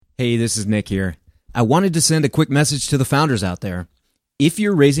Hey, this is Nick here. I wanted to send a quick message to the founders out there. If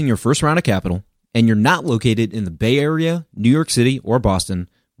you're raising your first round of capital and you're not located in the Bay Area, New York City, or Boston,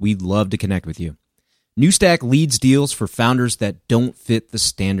 we'd love to connect with you. NewStack leads deals for founders that don't fit the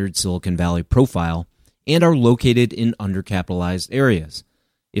standard Silicon Valley profile and are located in undercapitalized areas.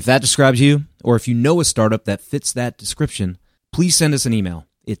 If that describes you, or if you know a startup that fits that description, please send us an email.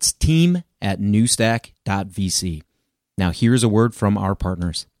 It's team@newstack.vc. Now here's a word from our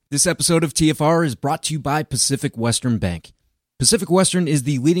partners. This episode of TFR is brought to you by Pacific Western Bank. Pacific Western is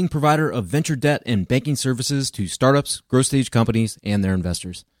the leading provider of venture debt and banking services to startups, growth stage companies, and their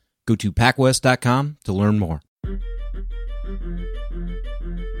investors. Go to pacwest.com to learn more.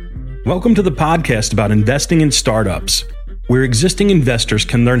 Welcome to the podcast about investing in startups, where existing investors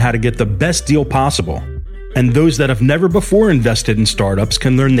can learn how to get the best deal possible, and those that have never before invested in startups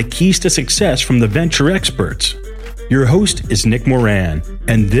can learn the keys to success from the venture experts. Your host is Nick Moran,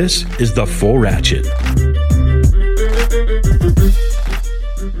 and this is The Full Ratchet.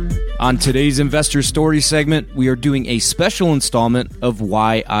 On today's Investor Story segment, we are doing a special installment of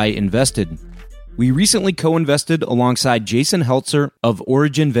Why I Invested. We recently co-invested alongside Jason Heltzer of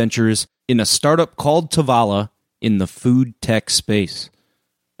Origin Ventures in a startup called Tovala in the food tech space.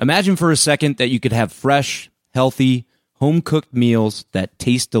 Imagine for a second that you could have fresh, healthy, home-cooked meals that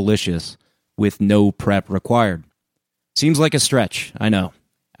taste delicious with no prep required. Seems like a stretch, I know.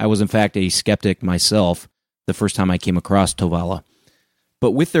 I was in fact a skeptic myself the first time I came across Tovala.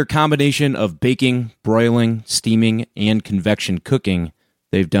 But with their combination of baking, broiling, steaming, and convection cooking,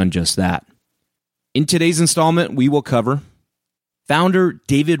 they've done just that. In today's installment, we will cover founder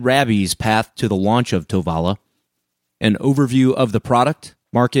David Rabie's path to the launch of Tovala, an overview of the product,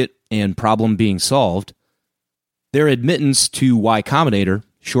 market, and problem being solved, their admittance to Y Combinator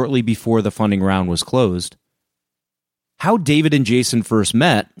shortly before the funding round was closed, how David and Jason first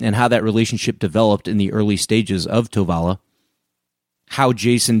met and how that relationship developed in the early stages of Tovala, how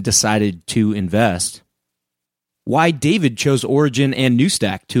Jason decided to invest, why David chose Origin and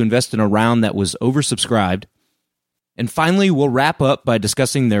NewStack to invest in a round that was oversubscribed, and finally, we'll wrap up by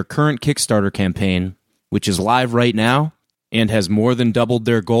discussing their current Kickstarter campaign, which is live right now and has more than doubled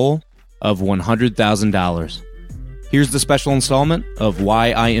their goal of $100,000. Here's the special installment of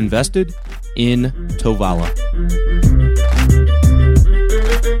Why I Invested in Tovala.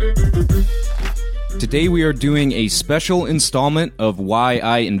 Today we are doing a special installment of Why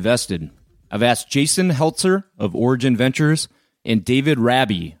I Invested. I've asked Jason Heltzer of Origin Ventures and David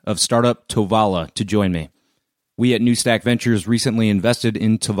Rabie of startup Tovala to join me. We at NewStack Ventures recently invested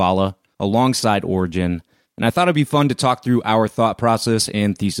in Tovala alongside Origin, and I thought it'd be fun to talk through our thought process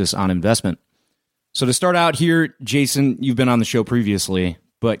and thesis on investment. So to start out here, Jason, you've been on the show previously,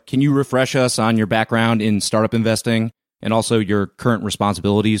 but can you refresh us on your background in startup investing and also your current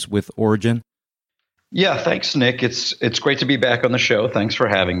responsibilities with Origin? Yeah, thanks, Nick. It's great to be back on the show. Thanks for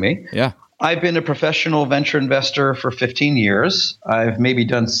having me. Yeah. I've been a professional venture investor for 15 years. I've maybe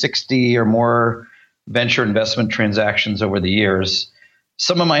done 60 or more venture investment transactions over the years.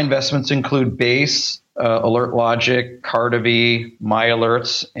 Some of my investments include Base, AlertLogic, Cardivi,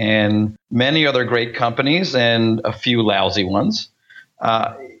 MyAlerts, and many other great companies and a few lousy ones.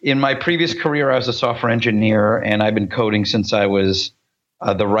 In my previous career, I was a software engineer, and I've been coding since I was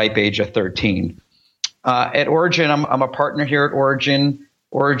the ripe age of 13. At Origin, I'm a partner here at Origin.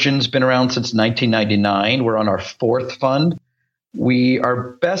 Origin's been around since 1999. We're on our fourth fund. We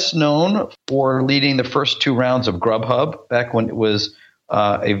are best known for leading the first two rounds of Grubhub back when it was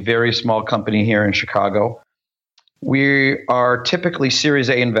a very small company here in Chicago. We are typically Series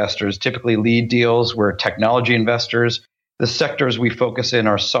A investors, typically lead deals. We're technology investors. The sectors we focus in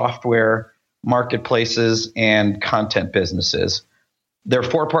are software, marketplaces, and content businesses. There are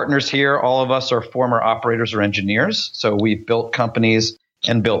four partners here. All of us are former operators or engineers. So we've built companies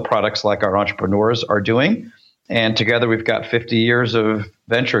and built products like our entrepreneurs are doing. And together we've got 50 years of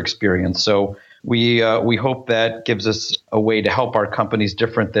venture experience. So we hope that gives us a way to help our companies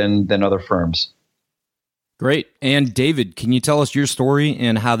different than other firms. Great. And David, can you tell us your story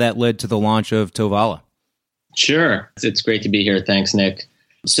and how that led to the launch of Tovala? Sure. It's great to be here. Thanks, Nick.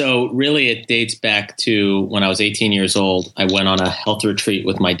 So really, it dates back to when I was 18 years old. I went on a health retreat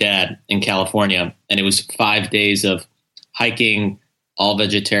with my dad in California, and it was 5 days of hiking, all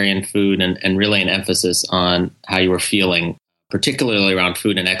vegetarian food, and really an emphasis on how you were feeling, particularly around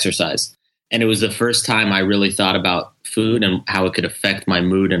food and exercise. And it was the first time I really thought about food and how it could affect my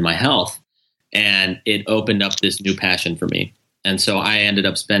mood and my health. And it opened up this new passion for me. And so I ended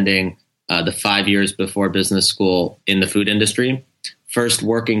up spending the 5 years before business school in the food industry, first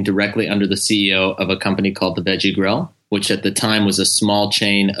working directly under the CEO of a company called The Veggie Grill, which at the time was a small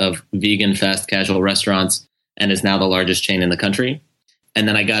chain of vegan fast casual restaurants and is now the largest chain in the country. And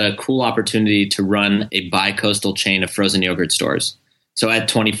then I got a cool opportunity to run a bi-coastal chain of frozen yogurt stores. So at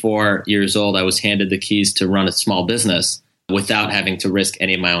 24 years old, I was handed the keys to run a small business without having to risk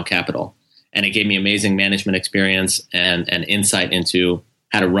any of my own capital. And it gave me amazing management experience and insight into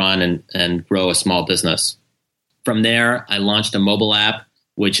how to run and grow a small business. From there, I launched a mobile app,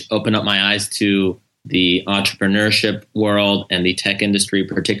 which opened up my eyes to the entrepreneurship world and the tech industry,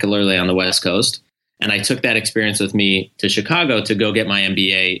 particularly on the West Coast. And I took that experience with me to Chicago to go get my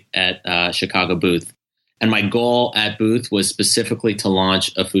MBA at Chicago Booth. And my goal at Booth was specifically to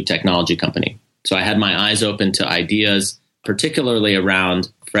launch a food technology company. So I had my eyes open to ideas, particularly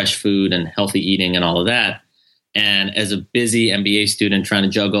around fresh food and healthy eating and all of that. And as a busy MBA student trying to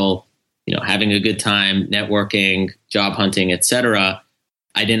juggle, having a good time, networking, job hunting, etc.,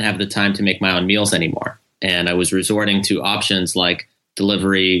 I didn't have the time to make my own meals anymore. And I was resorting to options like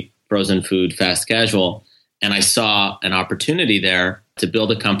delivery, frozen food, fast casual. And I saw an opportunity there to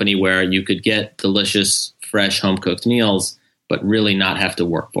build a company where you could get delicious, fresh, home-cooked meals, but really not have to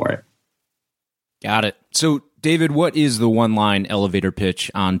work for it. Got it. So, David, what is the one-line elevator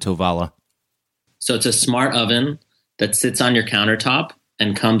pitch on Tovala? So it's a smart oven that sits on your countertop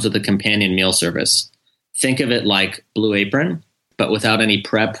and comes with a companion meal service. Think of it like Blue Apron, but without any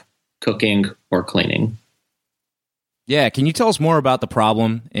prep, cooking, or cleaning. Yeah, can you tell us more about the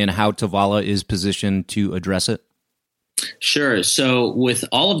problem and how Tovala is positioned to address it? Sure. So with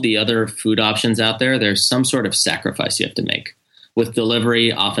all of the other food options out there, there's some sort of sacrifice you have to make. With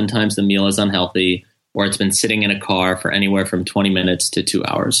delivery, oftentimes the meal is unhealthy, or it's been sitting in a car for anywhere from 20 minutes to 2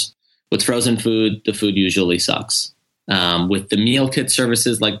 hours. With frozen food, the food usually sucks. With the meal kit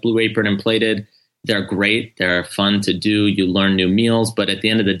services like Blue Apron and Plated, they're great. They're fun to do. You learn new meals. But at the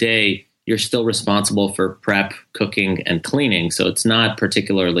end of the day, you're still responsible for prep, cooking, and cleaning. So it's not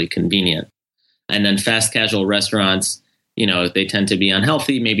particularly convenient. And then fast casual restaurants, they tend to be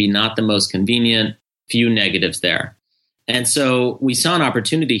unhealthy, maybe not the most convenient, few negatives there. And so we saw an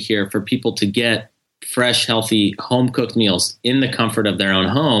opportunity here for people to get fresh, healthy, home-cooked meals in the comfort of their own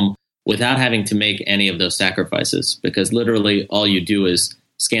home without having to make any of those sacrifices, because literally all you do is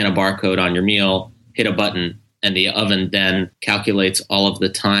scan a barcode on your meal, hit a button, and the oven then calculates all of the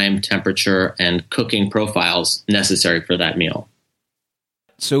time, temperature, and cooking profiles necessary for that meal.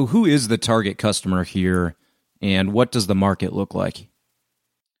 So who is the target customer here, and what does the market look like?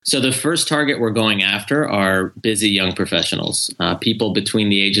 So the first target we're going after are busy young professionals, people between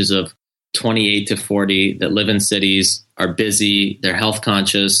the ages of 28 to 40 that live in cities, are busy, they're health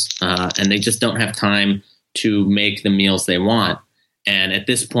conscious, and they just don't have time to make the meals they want. And at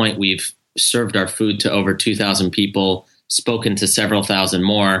this point, we've served our food to over 2,000 people, spoken to several thousand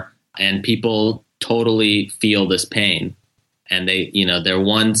more, and people totally feel this pain. And their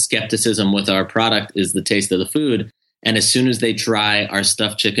one skepticism with our product is the taste of the food. And as soon as they try our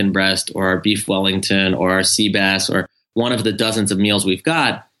stuffed chicken breast or our beef Wellington or our sea bass or one of the dozens of meals we've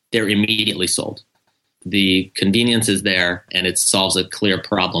got, they're immediately sold. The convenience is there, and it solves a clear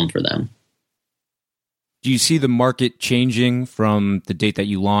problem for them. Do you see the market changing from the date that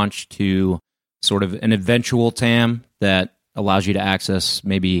you launched to sort of an eventual TAM that allows you to access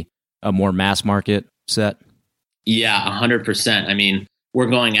maybe a more mass market set? Yeah, 100%. I mean, we're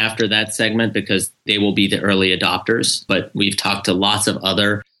going after that segment because they will be the early adopters, but we've talked to lots of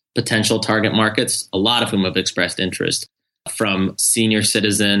other potential target markets, a lot of whom have expressed interest, from senior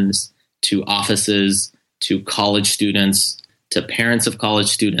citizens to offices to college students to parents of college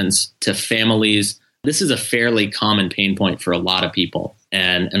students to families. This is a fairly common pain point for a lot of people,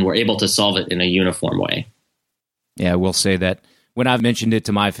 and we're able to solve it in a uniform way. Yeah, I will say that when I've mentioned it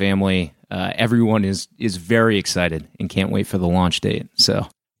to my family, everyone is very excited and can't wait for the launch date. So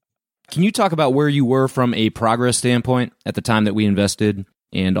can you talk about where you were from a progress standpoint at the time that we invested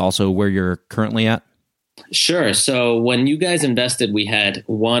and also where you're currently at? Sure. So when you guys invested, we had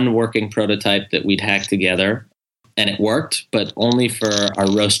one working prototype that we'd hacked together, and it worked, but only for our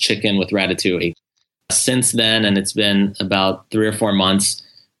roast chicken with ratatouille. Since then, and it's been about 3 or 4 months,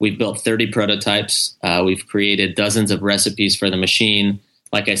 we've built 30 prototypes. We've created dozens of recipes for the machine.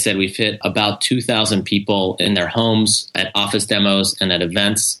 Like I said, we've hit about 2,000 people in their homes, at office demos, and at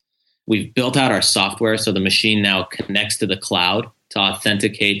events. We've built out our software so the machine now connects to the cloud to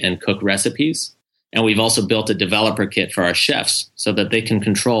authenticate and cook recipes. And we've also built a developer kit for our chefs so that they can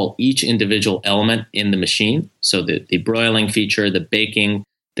control each individual element in the machine. So the broiling feature, the baking,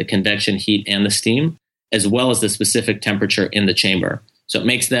 the convection heat, and the steam, as well as the specific temperature in the chamber. So it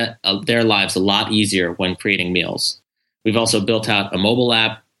makes their lives a lot easier when creating meals. We've also built out a mobile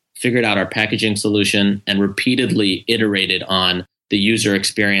app figured out our packaging solution, and repeatedly iterated on the user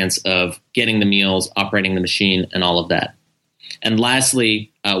experience of getting the meals, operating the machine, and all of that. And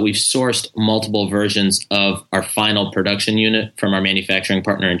lastly, we've sourced multiple versions of our final production unit from our manufacturing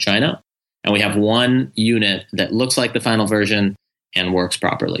partner in China. And we have one unit that looks like the final version and works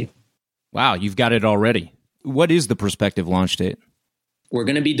properly. Wow, you've got it already. What is the prospective launch date? We're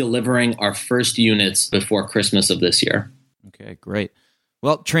going to be delivering our first units before Christmas of this year. Okay, great.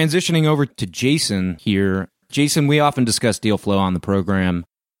 Well, transitioning over to Jason here. Jason, we often discuss deal flow on the program.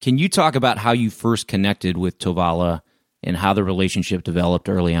 Can you talk about how you first connected with Tovala and how the relationship developed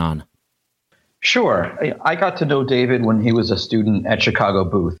early on? Sure. I got to know David when he was a student at Chicago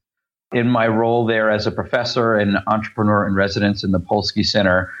Booth. In my role there as a professor and entrepreneur in residence in the Polsky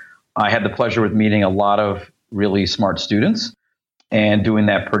Center, I had the pleasure of meeting a lot of really smart students and doing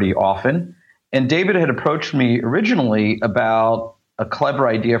that pretty often. And David had approached me originally about a clever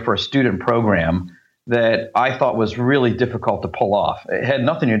idea for a student program that I thought was really difficult to pull off. It had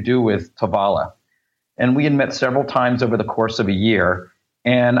nothing to do with Tovala. And we had met several times over the course of a year.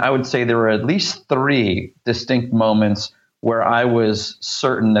 And I would say there were at least 3 distinct moments where I was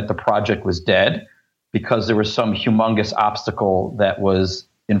certain that the project was dead because there was some humongous obstacle that was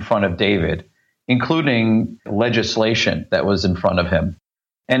in front of David, including legislation that was in front of him.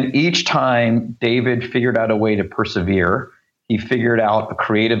 And each time David figured out a way to persevere, he figured out a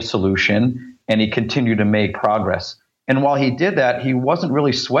creative solution, and he continued to make progress. And while he did that, he wasn't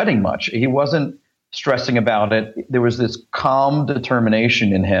really sweating much. He wasn't stressing about it. There was this calm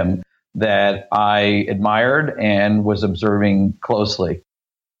determination in him that I admired and was observing closely.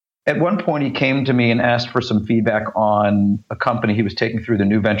 At one point, he came to me and asked for some feedback on a company he was taking through the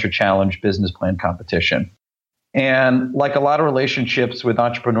New Venture Challenge business plan competition. And like a lot of relationships with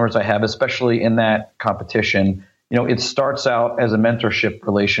entrepreneurs I have, especially in that competition, it starts out as a mentorship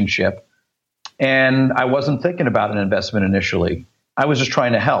relationship. And I wasn't thinking about an investment initially. I was just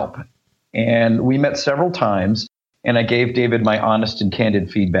trying to help. And we met several times, and I gave David my honest and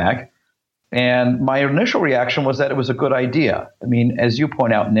candid feedback. And my initial reaction was that it was a good idea. I mean, as you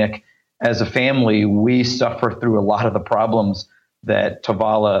point out, Nick, as a family, we suffer through a lot of the problems that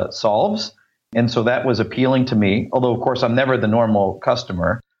Tovala solves. And so that was appealing to me, although, of course, I'm never the normal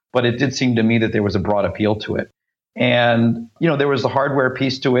customer, but it did seem to me that there was a broad appeal to it. And, there was the hardware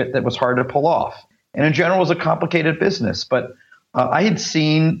piece to it that was hard to pull off. And in general, it was a complicated business. But I had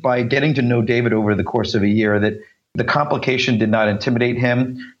seen by getting to know David over the course of a year that the complication did not intimidate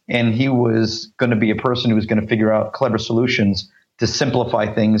him, and he was going to be a person who was going to figure out clever solutions to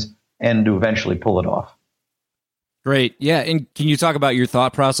simplify things and to eventually pull it off. Great. Yeah. And can you talk about your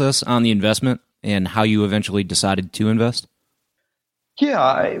thought process on the investment and how you eventually decided to invest?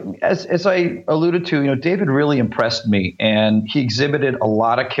 Yeah. As I alluded to, David really impressed me, and he exhibited a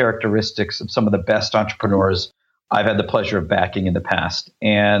lot of characteristics of some of the best entrepreneurs I've had the pleasure of backing in the past.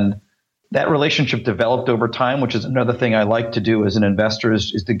 And that relationship developed over time, which is another thing I like to do as an investor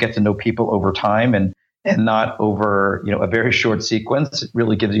is to get to know people over time and not over, a very short sequence. It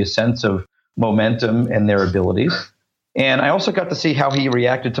really gives you a sense of momentum and their abilities. And I also got to see how he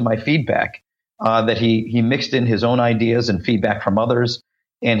reacted to my feedback, that he mixed in his own ideas and feedback from others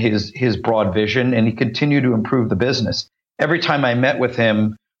and his broad vision, and he continued to improve the business. Every time I met with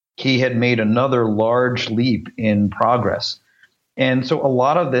him, he had made another large leap in progress. And so a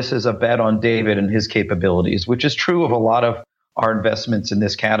lot of this is a bet on David and his capabilities, which is true of a lot of our investments in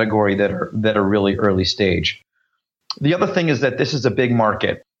this category that are really early stage. The other thing is that this is a big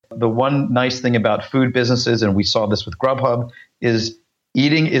market. The one nice thing about food businesses, and we saw this with Grubhub, is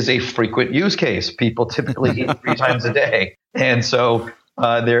eating is a frequent use case. People typically eat 3 times a day. And so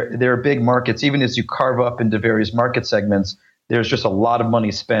there are big markets. Even as you carve up into various market segments, there's just a lot of money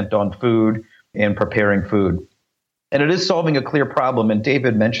spent on food and preparing food. And it is solving a clear problem. And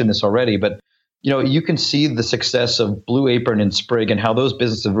David mentioned this already, but you can see the success of Blue Apron and Sprig and how those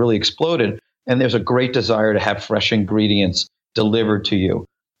businesses have really exploded. And there's a great desire to have fresh ingredients delivered to you.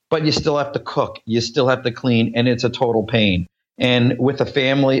 But you still have to cook. You still have to clean. And it's a total pain. And with a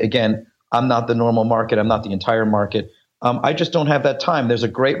family, again, I'm not the normal market. I'm not the entire market. I just don't have that time. There's a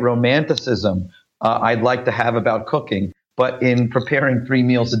great romanticism I'd like to have about cooking. But in preparing 3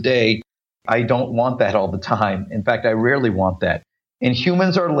 meals a day, I don't want that all the time. In fact, I rarely want that. And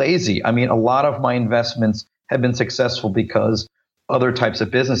humans are lazy. I mean, a lot of my investments have been successful because other types of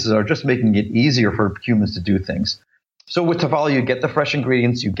businesses are just making it easier for humans to do things. So with Tovala, you get the fresh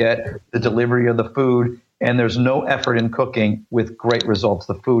ingredients, you get the delivery of the food, and there's no effort in cooking with great results.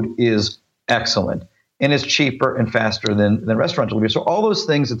 The food is excellent, and it's cheaper and faster than restaurant delivery. So all those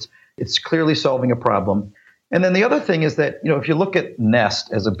things, it's clearly solving a problem. And then the other thing is that, if you look at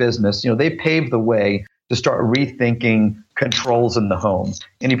Nest as a business, they paved the way to start rethinking controls in the home.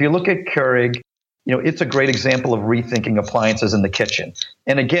 And if you look at Keurig, it's a great example of rethinking appliances in the kitchen.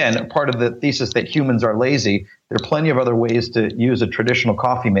 And again, part of the thesis that humans are lazy, there are plenty of other ways to use a traditional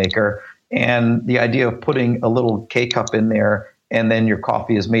coffee maker. And the idea of putting a little K-cup in there and then your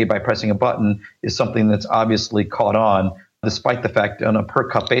coffee is made by pressing a button is something that's obviously caught on, despite the fact on a per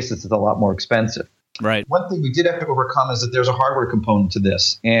cup basis it's a lot more expensive. Right. One thing we did have to overcome is that there's a hardware component to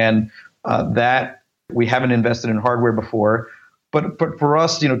this, and that we haven't invested in hardware before. But for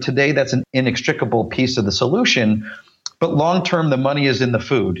us, today that's an inextricable piece of the solution. But long term, the money is in the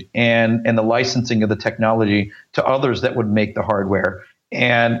food and the licensing of the technology to others that would make the hardware.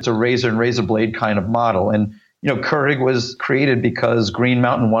 And it's a razor and razor blade kind of model. And Keurig was created because Green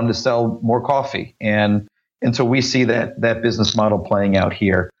Mountain wanted to sell more coffee, and so we see that business model playing out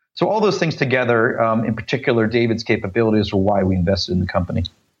here. So all those things together, in particular, David's capabilities, were why we invested in the company.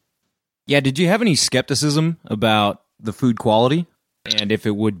 Yeah, did you have any skepticism about the food quality and if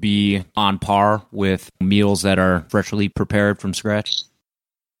it would be on par with meals that are freshly prepared from scratch?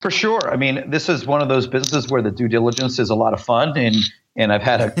 For sure. I mean, this is one of those businesses where the due diligence is a lot of fun, and I've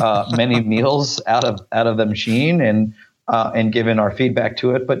had many meals out of the machine and given our feedback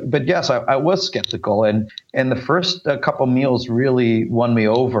to it. But yes, I was skeptical, and the first couple meals really won me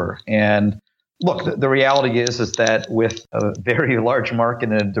over. And look, the reality is that with a very large market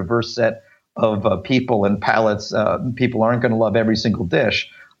and a diverse set of people and palates, people aren't going to love every single dish,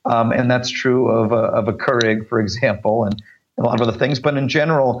 and that's true of a Keurig, for example, and a lot of other things. But in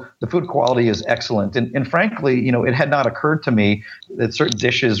general, the food quality is excellent. And frankly, it had not occurred to me that certain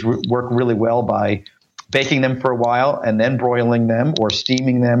dishes work really well by baking them for a while and then broiling them, or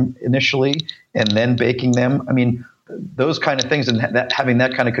steaming them initially and then baking them. I mean, those kind of things, and having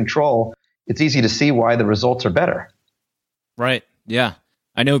that kind of control, it's easy to see why the results are better. Right. Yeah.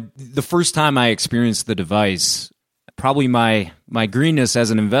 I know the first time I experienced the device, probably my greenness as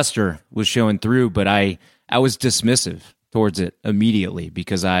an investor was showing through, but I was dismissive towards it immediately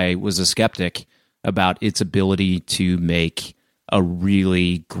because I was a skeptic about its ability to make a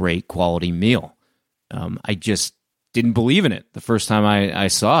really great quality meal. I just didn't believe in it the first time I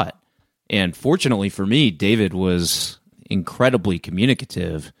saw it. And fortunately for me, David was incredibly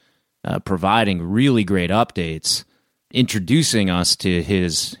communicative, providing really great updates, introducing us to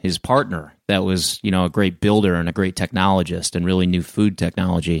his partner that was, a great builder and a great technologist and really knew food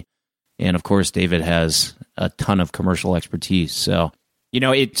technology. And of course, David has a ton of commercial expertise. So,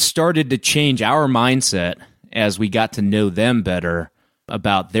 it started to change our mindset as we got to know them better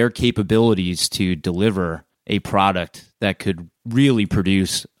about their capabilities to deliver a product that could really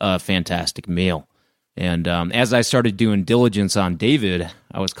produce a fantastic meal. And as I started doing diligence on David,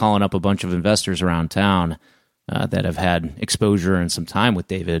 I was calling up a bunch of investors around town that have had exposure and some time with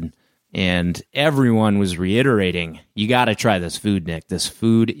David. And everyone was reiterating, you got to try this food, Nick. This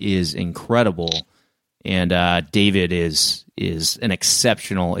food is incredible. And David is an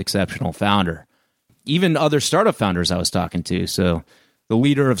exceptional founder. Even other startup founders I was talking to. So the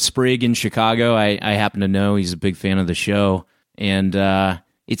leader of Sprig in Chicago, I happen to know. He's a big fan of the show. And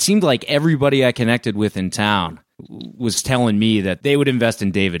it seemed like everybody I connected with in town was telling me that they would invest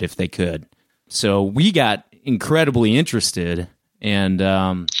in David if they could. So we got incredibly interested. And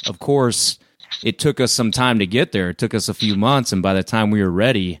of course, it took us some time to get there. It took us a few months. And by the time we were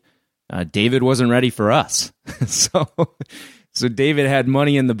ready, David wasn't ready for us. So David had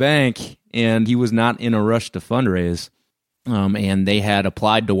money in the bank, and he was not in a rush to fundraise. And they had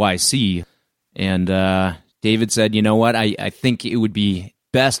applied to YC. And David said, you know what, I think it would be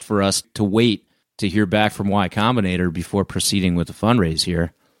best for us to wait to hear back from Y Combinator before proceeding with the fundraise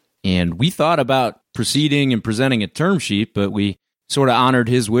here. And we thought about proceeding and presenting a term sheet, but we sort of honored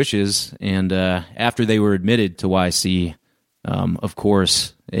his wishes. And after they were admitted to YC, of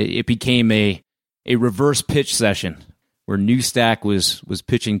course, it became a reverse pitch session where New Stack was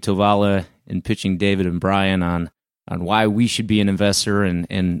pitching Tovala and pitching David and Brian on why we should be an investor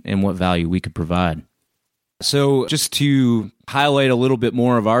and what value we could provide. So just to highlight a little bit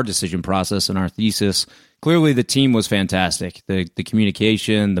more of our decision process and our thesis, clearly the team was fantastic. The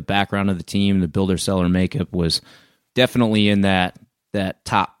communication, the background of the team, the builder-seller makeup was definitely in that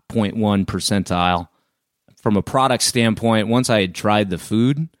top 0.1 percentile. From a product standpoint, once I had tried the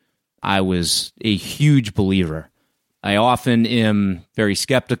food, I was a huge believer. I often am very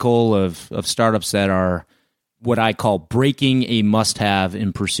skeptical of startups that are what I call breaking a must-have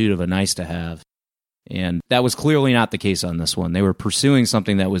in pursuit of a nice-to-have. And that was clearly not the case on this one. They were pursuing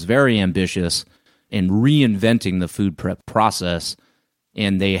something that was very ambitious and reinventing the food prep process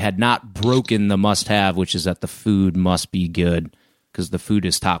and they had not broken the must-have, which is that the food must be good because the food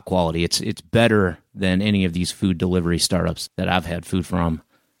is top quality. It's better than any of these food delivery startups that I've had food from.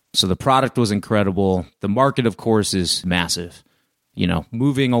 So the product was incredible. The market, of course, is massive.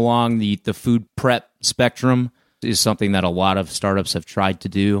 Moving along the food prep spectrum is something that a lot of startups have tried to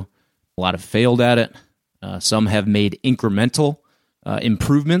do. A lot have failed at it. Some have made incremental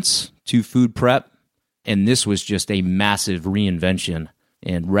improvements to food prep, and this was just a massive reinvention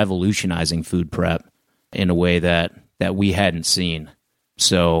and revolutionizing food prep in a way that we hadn't seen.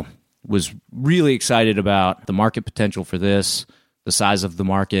 So was really excited about the market potential for this, the size of the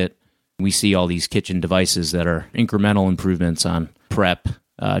market. We see all these kitchen devices that are incremental improvements on prep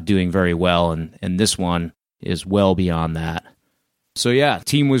doing very well, and this one is well beyond that. So yeah,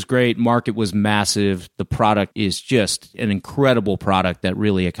 team was great, market was massive, the product is just an incredible product that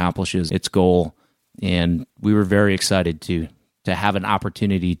really accomplishes its goal, and we were very excited to have an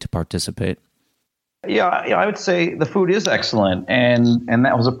opportunity to participate. Yeah, I would say the food is excellent, and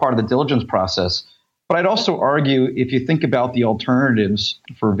that was a part of the diligence process. But I'd also argue, if you think about the alternatives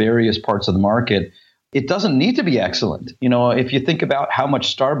for various parts of the market, it doesn't need to be excellent. If you think about how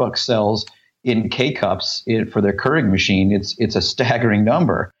much Starbucks sells in K-cups for their Keurig machine, it's a staggering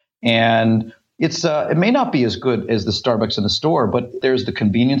number. And it may not be as good as the Starbucks in the store, but there's the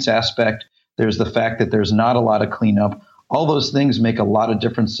convenience aspect. There's the fact that there's not a lot of cleanup. All those things make a lot of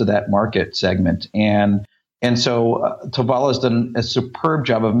difference to that market segment. And so Tovala has done a superb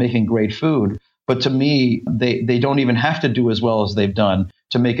job of making great food. But to me, they don't even have to do as well as they've done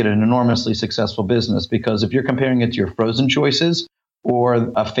to make it an enormously successful business. Because if you're comparing it to your frozen choices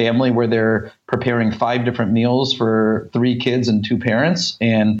or a family where they're preparing 5 different meals for 3 kids and 2 parents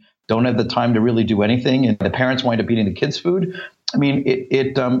and don't have the time to really do anything, and the parents wind up eating the kids' food, I mean,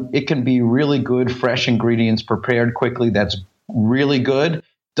 it can be really good, fresh ingredients prepared quickly. That's really good.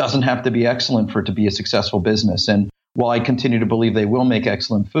 Doesn't have to be excellent for it to be a successful business. And while I continue to believe they will make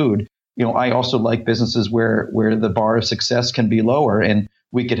excellent food, I also like businesses where the bar of success can be lower, and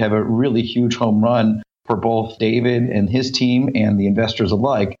we could have a really huge home run for both David and his team and the investors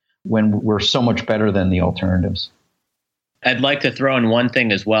alike when we're so much better than the alternatives. I'd like to throw in one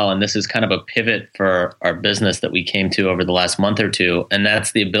thing as well, and this is kind of a pivot for our business that we came to over the last month or two, and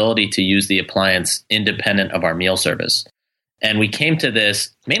that's the ability to use the appliance independent of our meal service. And we came to this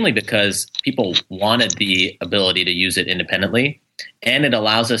mainly because people wanted the ability to use it independently, and it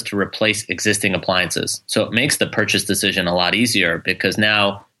allows us to replace existing appliances. So it makes the purchase decision a lot easier because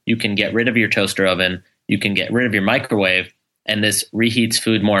now you can get rid of your toaster oven, you can get rid of your microwave, and this reheats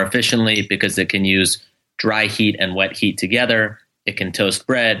food more efficiently because it can use dry heat and wet heat together. It can toast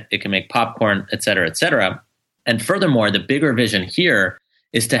bread, it can make popcorn, et cetera, et cetera. And furthermore, the bigger vision here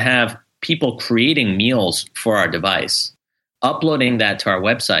is to have people creating meals for our device, uploading that to our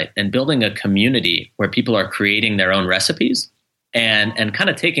website and building a community where people are creating their own recipes and kind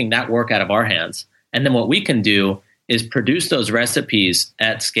of taking that work out of our hands. And then what we can do is produce those recipes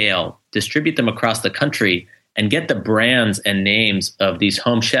at scale, distribute them across the country, and get the brands and names of these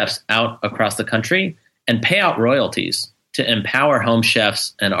home chefs out across the country and pay out royalties to empower home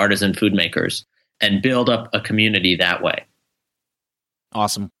chefs and artisan food makers and build up a community that way.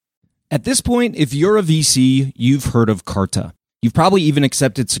 Awesome. At this point, if you're a VC, you've heard of Carta. You've probably even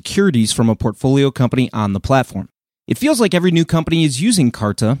accepted securities from a portfolio company on the platform. It feels like every new company is using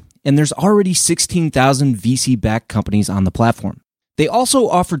Carta, and there's already 16,000 VC-backed companies on the platform. They also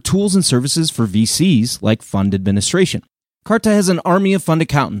offer tools and services for VCs like fund administration. Carta has an army of fund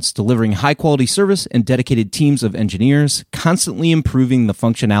accountants delivering high-quality service and dedicated teams of engineers, constantly improving the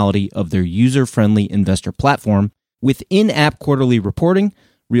functionality of their user-friendly investor platform with in-app quarterly reporting,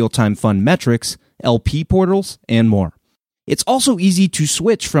 real-time fund metrics, LP portals, and more. It's also easy to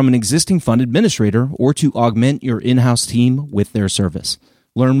switch from an existing fund administrator or to augment your in-house team with their service.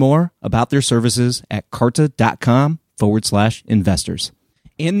 Learn more about their services at carta.com/investors.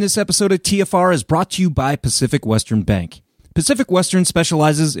 And this episode of TFR is brought to you by Pacific Western Bank. Pacific Western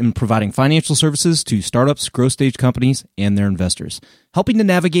specializes in providing financial services to startups, growth stage companies, and their investors, helping to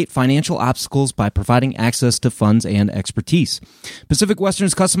navigate financial obstacles by providing access to funds and expertise. Pacific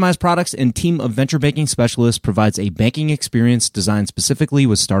Western's customized products and team of venture banking specialists provides a banking experience designed specifically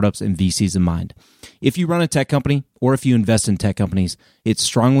with startups and VCs in mind. If you run a tech company or if you invest in tech companies, it's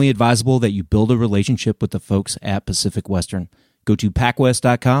strongly advisable that you build a relationship with the folks at Pacific Western. Go to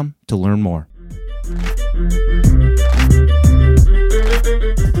pacwest.com to learn more.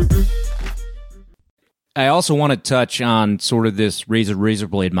 I also want to touch on sort of this razor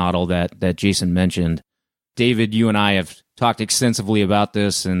blade model that Jason mentioned. David, you and I have talked extensively about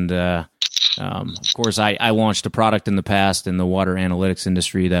this, and Of course, I launched a product in the past in the water analytics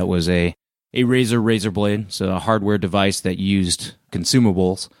industry that was a razor blade, so a hardware device that used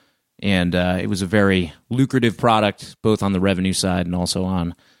consumables. And it was a very lucrative product, both on the revenue side and also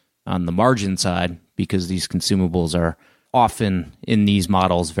on the margin side, because these consumables are often in these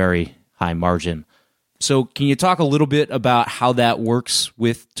models very high margin. So can you talk a little bit about how that works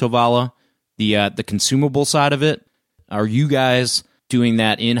with Tovala, the consumable side of it? Are you guys doing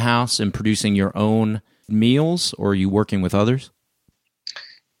that in-house and producing your own meals, or are you working with others?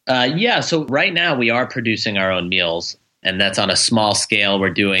 So right now we are producing our own meals, and that's on a small scale.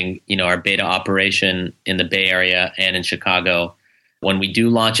 We're doing, our beta operation in the Bay Area and in Chicago. When we do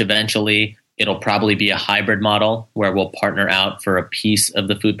launch eventually, it'll probably be a hybrid model where we'll partner out for a piece of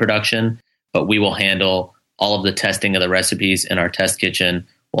the food production, but we will handle all of the testing of the recipes in our test kitchen.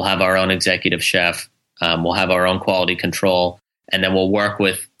 We'll have our own executive chef. We'll have our own quality control, and then we'll work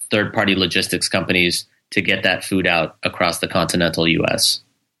with third-party logistics companies to get that food out across the continental U.S.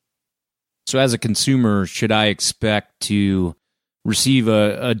 So as a consumer, should I expect to receive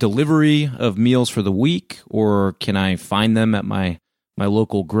a delivery of meals for the week, or can I find them at my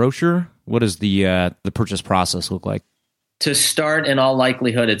local grocer? What does the purchase process look like? To start, in all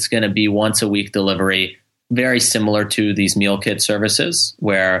likelihood, it's going to be once a week delivery, very similar to these meal kit services,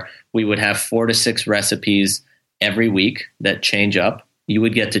 where we would have 4 to 6 recipes every week that change up. You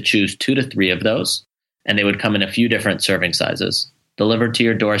would get to choose 2 to 3 of those, and they would come in a few different serving sizes. Delivered to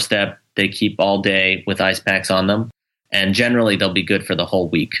your doorstep, they keep all day with ice packs on them, and generally they'll be good for the whole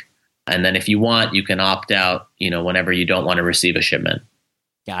week. And then if you want, you can opt out, whenever you don't want to receive a shipment.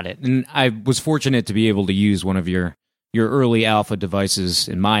 Got it. And I was fortunate to be able to use one of your early alpha devices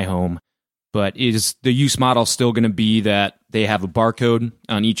in my home, but is the use model still going to be that they have a barcode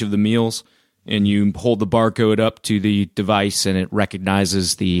on each of the meals, and you hold the barcode up to the device and it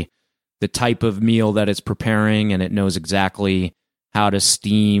recognizes the type of meal that it's preparing, and it knows exactly how to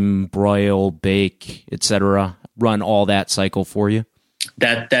steam, broil, bake, etc., run all that cycle for you?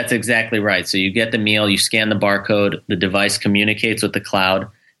 That's exactly right. So you get the meal, you scan the barcode, the device communicates with the cloud,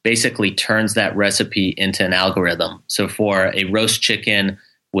 basically turns that recipe into an algorithm. So for a roast chicken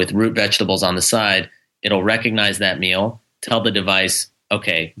with root vegetables on the side, it'll recognize that meal, tell the device,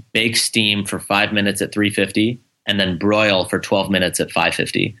 okay, bake steam for 5 minutes at 350, and then broil for 12 minutes at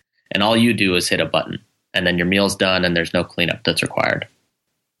 550. And all you do is hit a button, and then your meal's done and there's no cleanup that's required.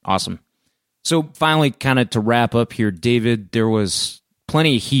 Awesome. So finally, kind of to wrap up here, David, there was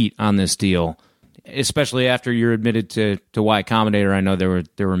plenty of heat on this deal, especially after you're admitted to Y Combinator. I know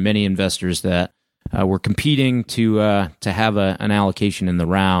there were many investors that were competing to have an allocation in the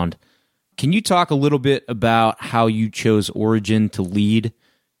round. Can you talk a little bit about how you chose Origin to lead,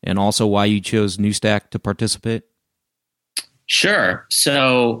 and also why you chose Newstack to participate? Sure.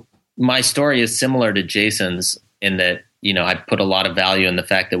 So my story is similar to Jason's in that, I put a lot of value in the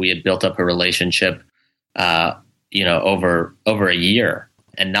fact that we had built up a relationship, over a year,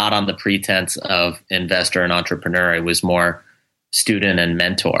 and not on the pretense of investor and entrepreneur. It was more student and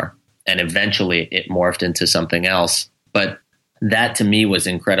mentor. And eventually it morphed into something else. But that to me was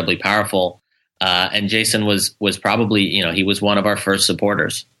incredibly powerful. And Jason was probably, he was one of our first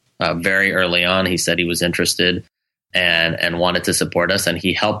supporters. Very early on, he said he was interested and wanted to support us. And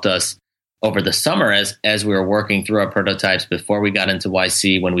he helped us over the summer as we were working through our prototypes before we got into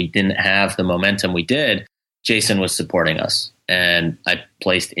YC. When we didn't have the momentum we did, Jason was supporting us. And I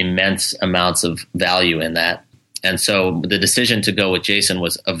placed immense amounts of value in that. And so the decision to go with Jason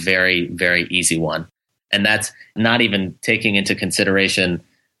was a very, very easy one. And that's not even taking into consideration,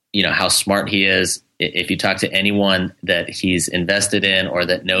 how smart he is. If you talk to anyone that he's invested in or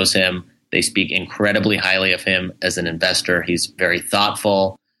that knows him, they speak incredibly highly of him as an investor. He's very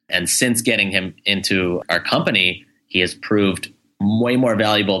thoughtful. And since getting him into our company, he has proved way more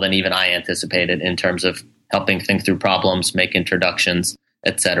valuable than even I anticipated in terms of helping think through problems, make introductions,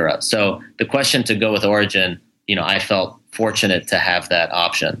 etc. So the question to go with Origin, I felt fortunate to have that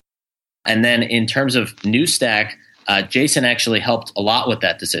option. And then in terms of Newstack, Jason actually helped a lot with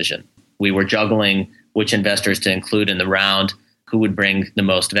that decision. We were juggling which investors to include in the round, who would bring the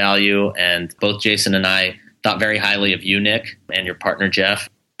most value. And both Jason and I thought very highly of you, Nick, and your partner, Jeff,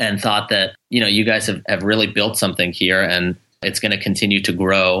 and thought that, you guys have really built something here, and it's going to continue to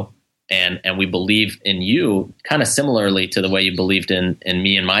grow. And we believe in you kind of similarly to the way you believed in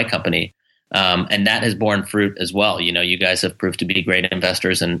me and my company. And that has borne fruit as well. You guys have proved to be great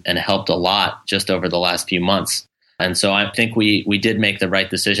investors and helped a lot just over the last few months. And so I think we did make the right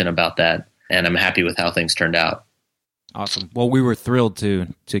decision about that. And I'm happy with how things turned out. Awesome. Well, we were thrilled to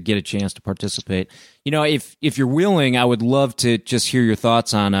get a chance to participate. If you're willing, I would love to just hear your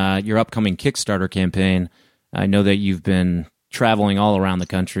thoughts on your upcoming Kickstarter campaign. I know that you've been traveling all around the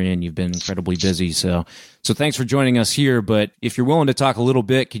country and you've been incredibly busy. So thanks for joining us here. But if you're willing to talk a little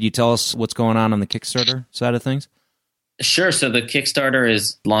bit, could you tell us what's going on the Kickstarter side of things? Sure. So the Kickstarter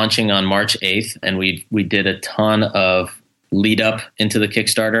is launching on March 8th, and we did a ton of lead up into the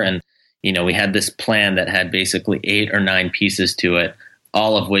Kickstarter. And we had this plan that had basically 8 or 9 pieces to it,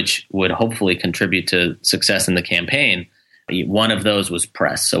 all of which would hopefully contribute to success in the campaign. One of those was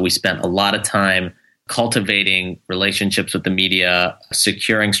press. So we spent a lot of time cultivating relationships with the media,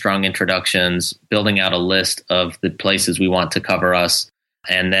 securing strong introductions, building out a list of the places we want to cover us.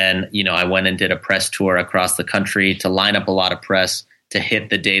 And then, I went and did a press tour across the country to line up a lot of press to hit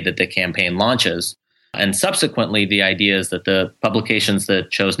the day that the campaign launches. And subsequently, the idea is that the publications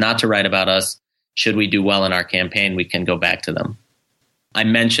that chose not to write about us, should we do well in our campaign, we can go back to them. I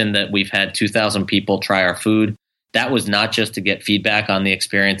mentioned that we've had 2,000 people try our food. That was not just to get feedback on the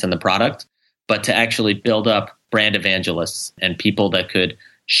experience and the product, but to actually build up brand evangelists and people that could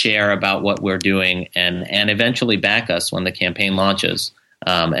share about what we're doing and eventually back us when the campaign launches.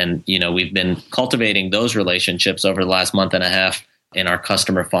 We've been cultivating those relationships over the last month and a half in our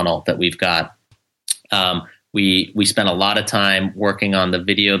customer funnel that we've got. We spent a lot of time working on the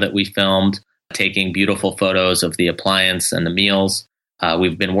video that we filmed, taking beautiful photos of the appliance and the meals.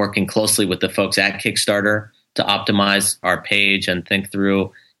 We've been working closely with the folks at Kickstarter to optimize our page and think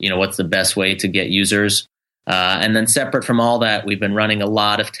through, what's the best way to get users. And then separate from all that, we've been running a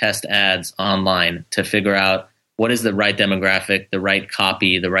lot of test ads online to figure out what is the right demographic, the right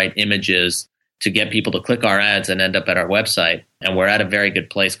copy, the right images to get people to click our ads and end up at our website. And we're at a very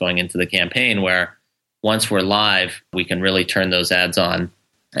good place going into the campaign where once we're live, we can really turn those ads on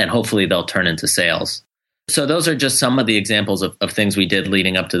and hopefully they'll turn into sales. So those are just some of the examples of things we did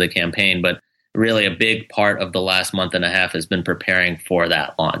leading up to the campaign. But really a big part of the last month and a half has been preparing for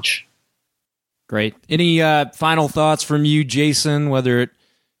that launch. Great. Any final thoughts from you, Jason, whether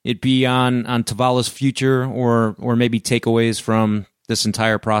it be on Tovala's future or maybe takeaways from this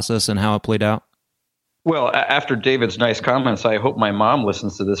entire process and how it played out? Well, after David's nice comments, I hope my mom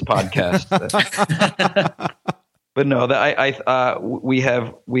listens to this podcast. But no, we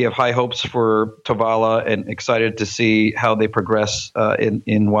have high hopes for Tovala and excited to see how they progress in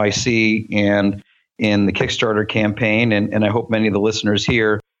YC and in the Kickstarter campaign. And I hope many of the listeners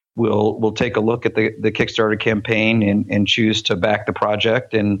here will take a look at the Kickstarter campaign and choose to back the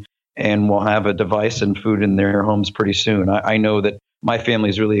project, and we'll have a device and food in their homes pretty soon. I know that my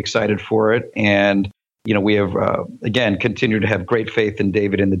family is really excited for it, and we have again continued to have great faith in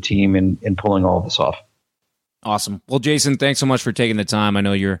David and the team in pulling all of this off. Awesome. Well, Jason, thanks so much for taking the time. I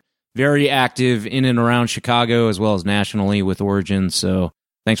know you're very active in and around Chicago as well as nationally with Origin, so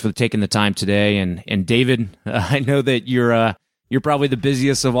thanks for taking the time today. And David, I know that you're probably the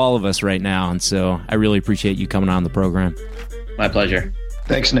busiest of all of us right now, and so I really appreciate you coming on the program. My pleasure.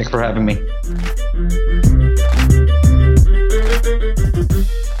 Thanks, Nick, for having me.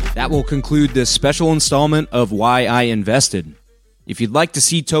 That will conclude this special installment of Why I Invested. If you'd like to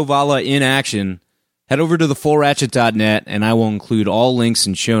see Tovala in action, head over to thefullratchet.net, and I will include all links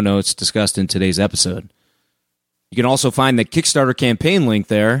and show notes discussed in today's episode. You can also find the Kickstarter campaign link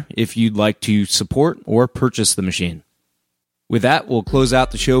there if you'd like to support or purchase the machine. With that, we'll close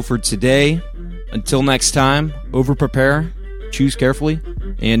out the show for today. Until next time, over-prepare, choose carefully,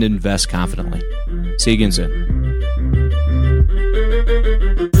 and invest confidently. See you again soon.